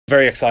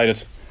Very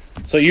excited.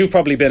 So you've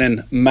probably been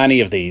in many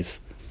of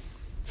these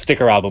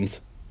sticker albums.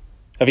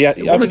 Have you?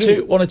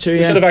 One or two.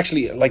 We should have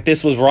actually,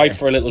 this was ripe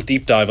for a little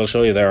deep dive. I'll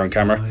show you there on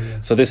camera. Oh,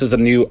 yeah. So this is a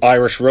new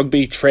Irish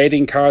Rugby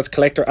Trading Cards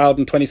Collector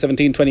album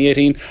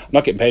 2017-2018. I'm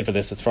not getting paid for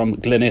this. It's from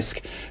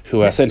Glenisk,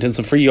 who sent in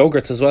some free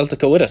yogurts as well to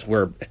go with it.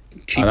 We're a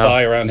cheap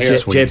buy around here.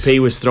 JP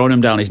was throwing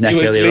him down his neck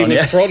earlier on. He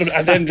was throwing him,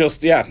 and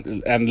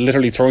then and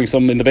literally throwing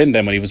some in the bin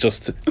then when he was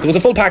just... There was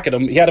a full pack of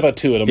them. He had about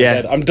 2 of them. He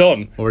said, I'm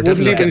done. Well, we're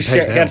definitely getting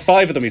paid now. He had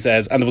 5 of them, he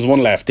says, and there was 1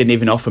 left. Didn't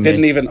even offer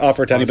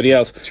it to anybody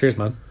else. Cheers,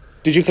 man.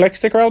 Did you collect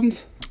sticker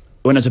albums?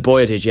 When I was a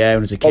boy, I did, yeah. When I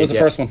was a kid, what was the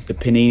first one? The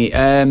Panini.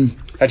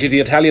 Had you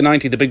the Italian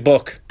 90, the big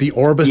book? The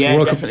Orbis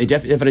World Cup.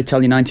 Definitely had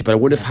Italian 90, but I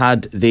would have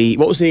had the...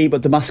 What was the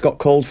mascot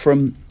called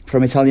from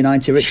Italian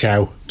 90, Rich?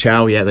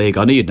 Chow, yeah, there you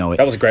go. I knew you'd know it.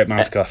 That was a great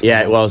mascot.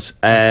 Yeah, it was.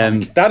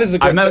 That is the...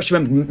 I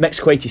remember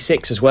Mexico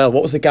 86 as well.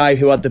 What was the guy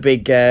who had the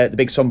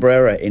big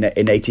sombrero in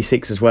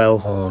 86 as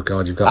well? Oh,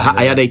 God, you've got...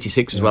 I had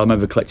 86 as well. I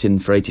remember collecting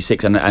for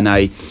 86, and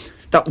I...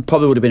 That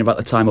probably would have been about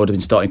the time I would have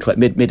been starting to collect.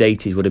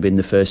 Mid-80s would have been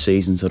the first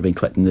seasons I'd have been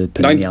collecting the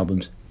Panini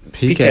albums.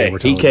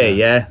 PK,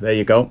 yeah, there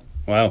you go.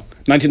 Wow,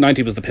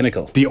 1990 was the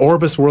pinnacle. The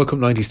Orbis World Cup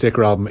 90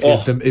 sticker album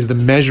is the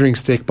measuring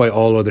stick by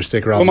all other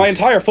sticker albums. Well, my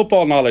entire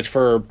football knowledge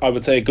for, I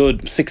would say, a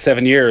good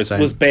 6-7 years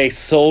was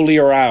based solely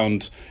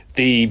around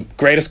the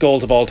greatest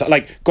goals of all time.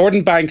 Like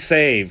Gordon Banks'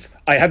 save,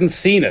 I hadn't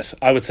seen it,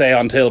 I would say,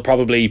 until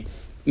probably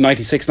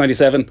 96,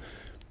 97.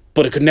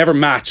 But it could never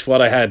match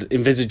what I had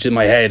envisaged in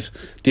my head.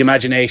 The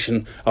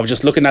imagination of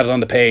just looking at it on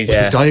the page.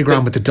 The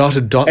diagram with the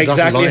dotted line.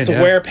 Exactly, as to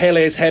where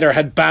Pele's header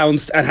had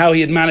bounced and how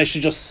he had managed to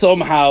just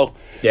somehow,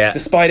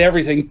 despite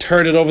everything,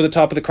 turn it over the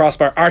top of the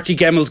crossbar. Archie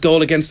Gemmel's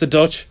goal against the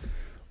Dutch.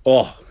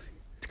 Oh,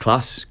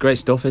 class, great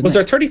stuff, isn't it? Was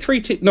there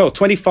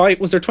 25?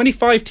 Was there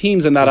 25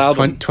 teams in that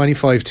album?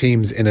 25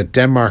 teams in it.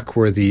 Denmark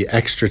were the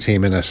extra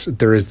team in it.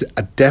 There is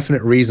a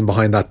definite reason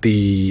behind that.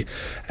 The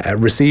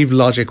received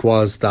logic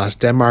was that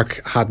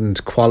Denmark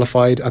hadn't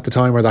qualified at the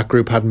time, or that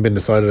group hadn't been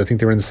decided. I think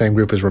they were in the same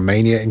group as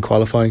Romania in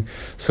qualifying,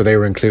 so they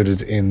were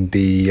included in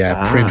the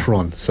print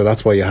run. So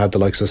that's why you had the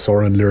likes of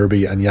Soren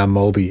Lurby and Jan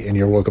Molby in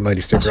your World Cup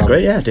 90 sticker album. That's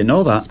great, yeah, I didn't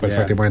know that. Despite the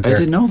fact they weren't there. I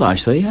didn't know that,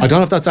 actually, yeah. I don't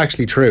know if that's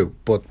actually true,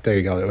 but there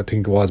you go. I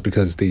think it was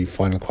because the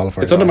final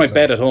qualifier. It's under my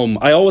bed at home.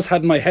 I always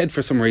had in my head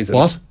for some reason.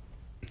 What?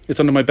 It's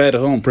under my bed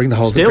at home. Bring the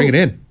whole thing. Bring it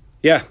in.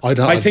 Yeah,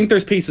 I think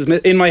there's pieces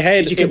in my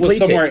head. It was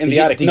somewhere in the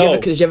attic. Did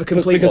you ever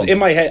complete because one? in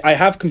my head I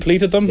have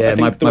completed them. Yeah, I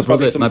think my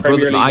brother.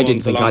 I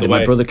didn't think I did.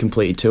 My brother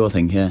completed 2, I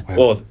think. Yeah.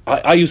 Well,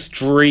 I used to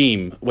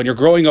dream when you're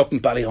growing up in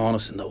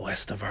Ballyhonus in the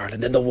west of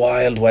Ireland, in the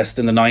Wild West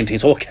in the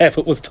 90s. Oh, Kev,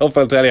 it was tough,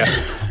 I'll tell you.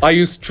 I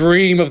used to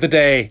dream of the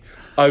day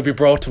I would be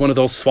brought to one of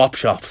those swap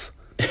shops.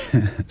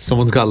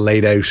 Someone's got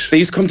laid out. They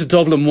used to come to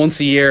Dublin once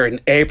a year in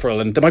April,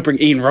 and they might bring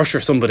Ian Rush or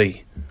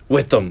somebody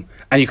with them,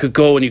 and you could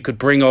go and you could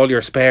bring all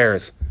your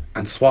spares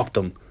and swap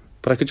them.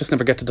 But I could just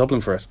never get to Dublin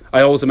for it.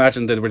 I always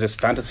imagined that they were this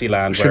fantasy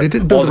land. Sure, they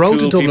didn't build the road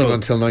to Dublin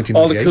until 1998.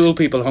 All the cool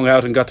people hung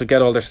out and got to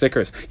get all their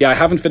stickers. Yeah, I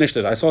haven't finished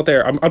it. I saw it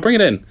there. I'll bring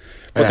it in.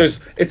 But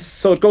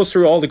it goes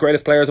through all the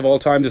greatest players of all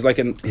time. There's like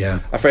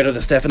Alfredo Di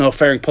Stefano,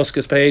 Ferenc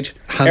Puskas page.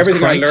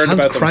 Everything I learned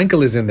about them. Hans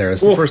Krankel is in there.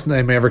 It's the first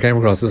name I ever came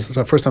across. It's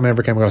the first time I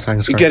ever came across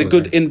Hans Krankel. You get a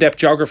good in-depth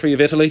geography of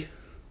Italy.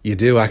 You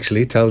do,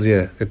 actually. It tells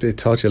you. It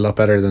taught you a lot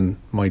better than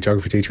my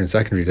geography teacher in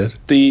secondary did.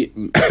 The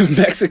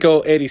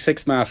Mexico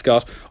 86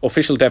 mascot,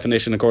 official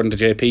definition according to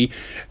JP,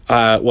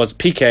 was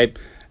PK,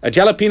 a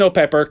jalapeno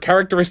pepper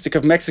characteristic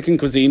of Mexican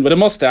cuisine with a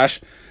mustache,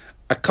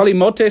 a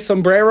colimote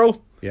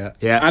sombrero,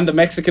 and the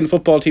Mexican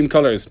football team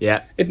colours.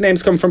 Yeah. Its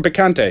names come from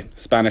picante,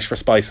 Spanish for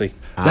spicy.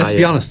 Let's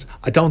be honest,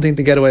 I don't think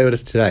they get away with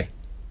it today.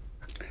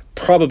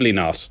 Probably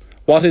not.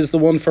 What is the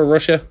one for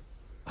Russia?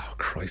 Oh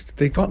Christ!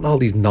 They've gotten all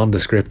these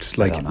nondescript,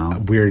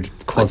 weird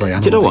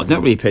quasi-animal. Do you know what? I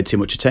don't really paid too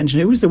much attention.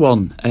 Who was the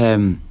one?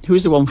 Who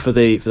was the one for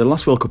the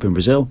last World Cup in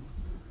Brazil?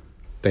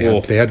 They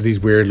had these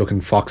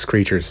weird-looking fox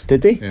creatures.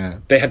 Did they? Yeah.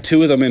 They had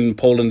 2 of them in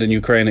Poland and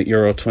Ukraine at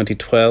Euro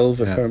 2012,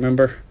 if I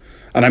remember.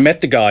 And I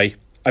met the guy.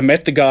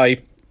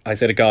 I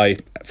said a guy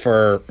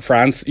for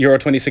France Euro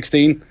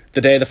 2016,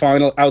 the day of the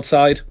final,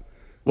 outside.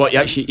 What,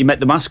 you met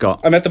the mascot?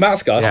 I met the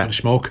mascot. Yeah.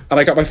 Smoke. And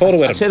I got my photo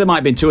with him. I'd say there might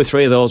have been 2 or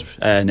 3 of those,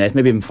 Nate,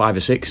 maybe even 5 or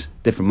 6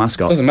 different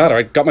mascots. Doesn't matter.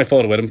 I got my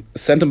photo with him,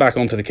 sent him back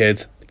home to the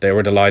kids. They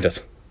were delighted.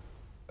 It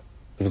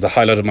was the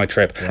highlight of my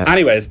trip. Yeah.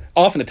 Anyways,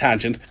 off on a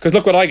tangent, because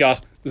look what I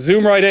got.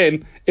 Zoom right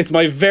in. It's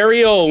my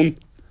very own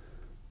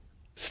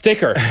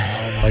sticker.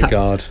 Oh my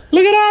God.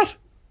 Look at that.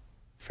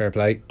 Fair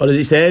play. What does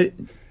he say?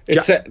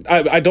 It's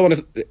I don't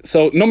want to.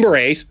 So number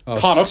 8,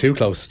 Connacht. Too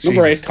close.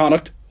 Number 8,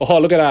 Connacht. Oh,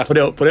 look at that. Put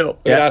it up. Look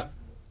at that.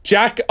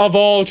 Jack of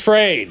all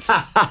trades.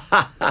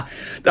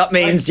 That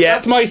means,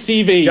 that's my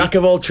CV. Jack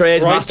of all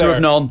trades, right master there.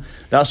 of none.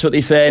 That's what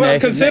they say. Well,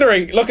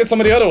 considering, look at some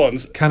of the other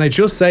ones. Can I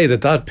just say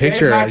that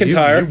picture, Dave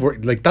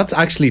McIntyre, that's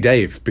actually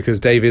Dave,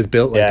 because Dave is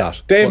built like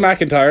that. Dave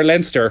McIntyre,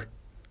 Leinster.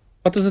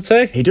 What does it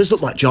say? He does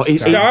look like John. He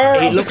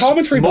looks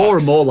commentary more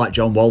and more like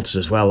John Walters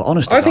as well.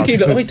 Honestly, I think he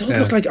does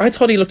look like. I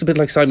thought he looked a bit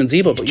like Simon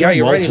Zebo, but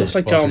you're right. He looks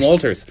like John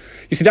Walters.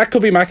 You see, that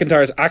could be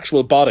McIntyre's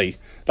actual body.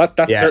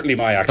 That's certainly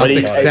my actual That's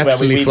body.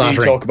 exceptionally we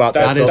flattering. talk about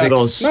that is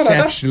those.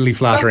 exceptionally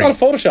flattering. That's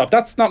not Photoshop.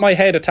 That's not my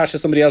head attached to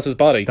somebody else's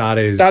body. That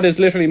is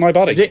literally my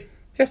body. Is it?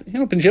 Yeah,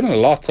 I've been gymming a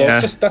lot, so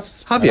it's just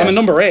that's. Have you? I'm a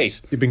number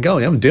 8. You've been going.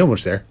 You haven't doing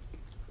much there.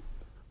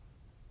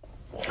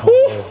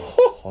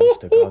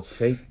 Honest to God,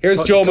 see.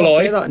 Here's Joe Can't say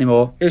Malloy. that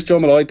anymore. Here's Joe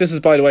Malloy. This is,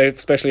 by the way,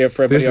 especially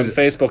for everybody on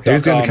Facebook.com.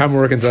 Who's doing the camera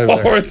work inside there?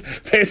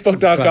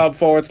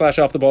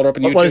 Facebook.com/off the ball up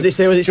on YouTube. What does it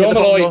say? Joe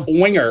Malloy,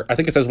 winger. I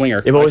think it says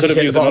winger. I what does could it have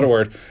say used at the another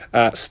word.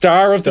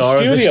 Star of the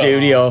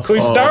studio. So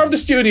he's star of the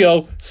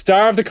studio,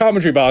 star of the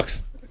commentary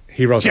box.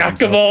 He wrote Jack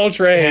of all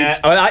trades.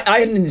 I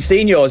hadn't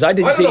seen yours. I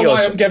didn't see don't know yours.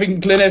 why I'm giving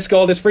Glenelg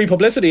all this free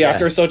publicity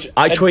after such.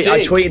 I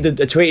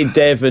tweeted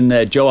Dave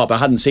and Joe up. I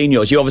hadn't seen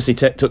yours. You obviously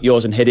took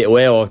yours and hid it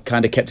away, or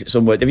kind of kept it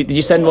somewhere. Did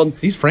you send one?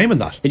 He's framing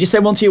that. Did you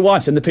send one to your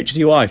wife? Send the picture to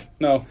your wife?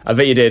 No. I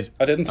bet you did.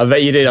 I didn't. I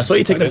bet you did. I saw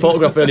you taking a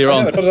photograph earlier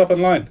on. I put it up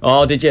online.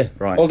 Oh, did you?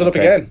 Right. Hold it up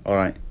again. All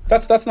right.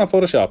 That's not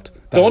photoshopped.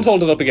 Don't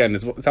hold it up again.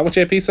 Is that what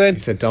JP's saying? He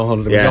said, "Don't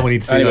hold it." Yeah. We need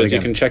to see Anyways, that you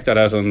again. can check that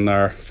out on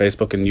our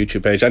Facebook and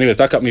YouTube page. Anyways,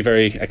 that got me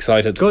very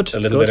excited. Good, A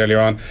little good. bit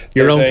earlier on.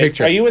 Your There's own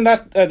picture. Are you in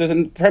that? There's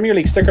a Premier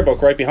League sticker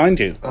book right behind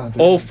you.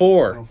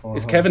 04.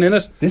 Is Kevin in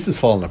it? This is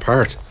falling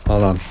apart.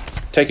 Hold on.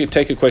 Take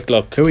a quick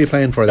look. Who are you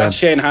playing for then? That's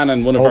Shane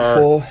Hannon, one of our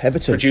 04,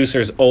 Everton.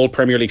 producers' old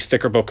Premier League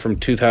sticker book from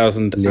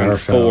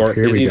 2004.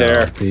 Here Is we he go.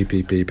 there? Beep,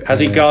 beep, beep.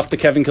 Has he got the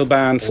Kevin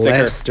Kilbane sticker?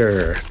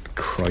 Leicester.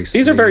 Christ.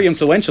 These are very Leeds.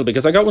 influential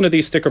because I got one of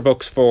these sticker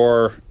books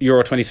for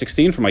Euro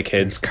 2016 for my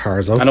kids.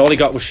 Cars up. And all he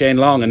got was Shane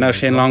Long, and now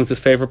Shane Long's his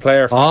favourite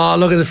player. Oh,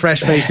 look at the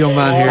fresh faced young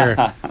man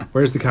here.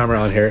 Where's the camera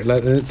on here?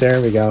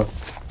 There we go.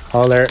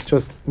 Oh, there.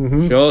 Just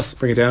Just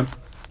bring it down.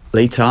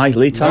 Lee Ty. Oh,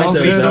 Lee Ty.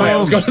 I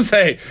was going to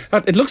say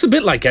it looks a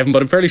bit like Kevin,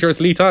 but I'm fairly sure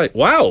it's Lee Ty.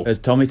 Wow. There's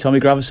Tommy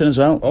Gravison as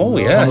well. Oh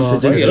yeah. Tommy You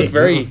Fidzinski. look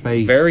very,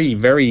 Face. very,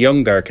 very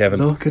young there,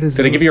 Kevin. Look at his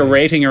Did I give you a little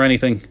face. rating or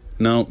anything?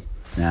 No.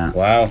 Yeah.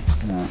 Wow.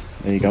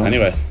 There you go.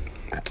 Anyway.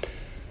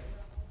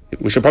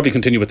 We should probably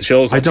continue with the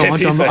shows. I don't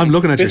want to. I'm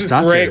looking at this your is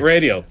stats great here.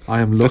 radio.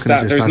 I am looking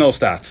at your There's stats. no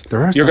stats.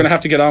 There are You're going to stats.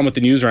 have to get on with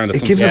the news round at It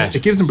some gives stage.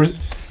 them.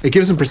 It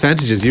gives them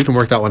percentages. You can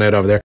work that one out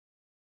over there.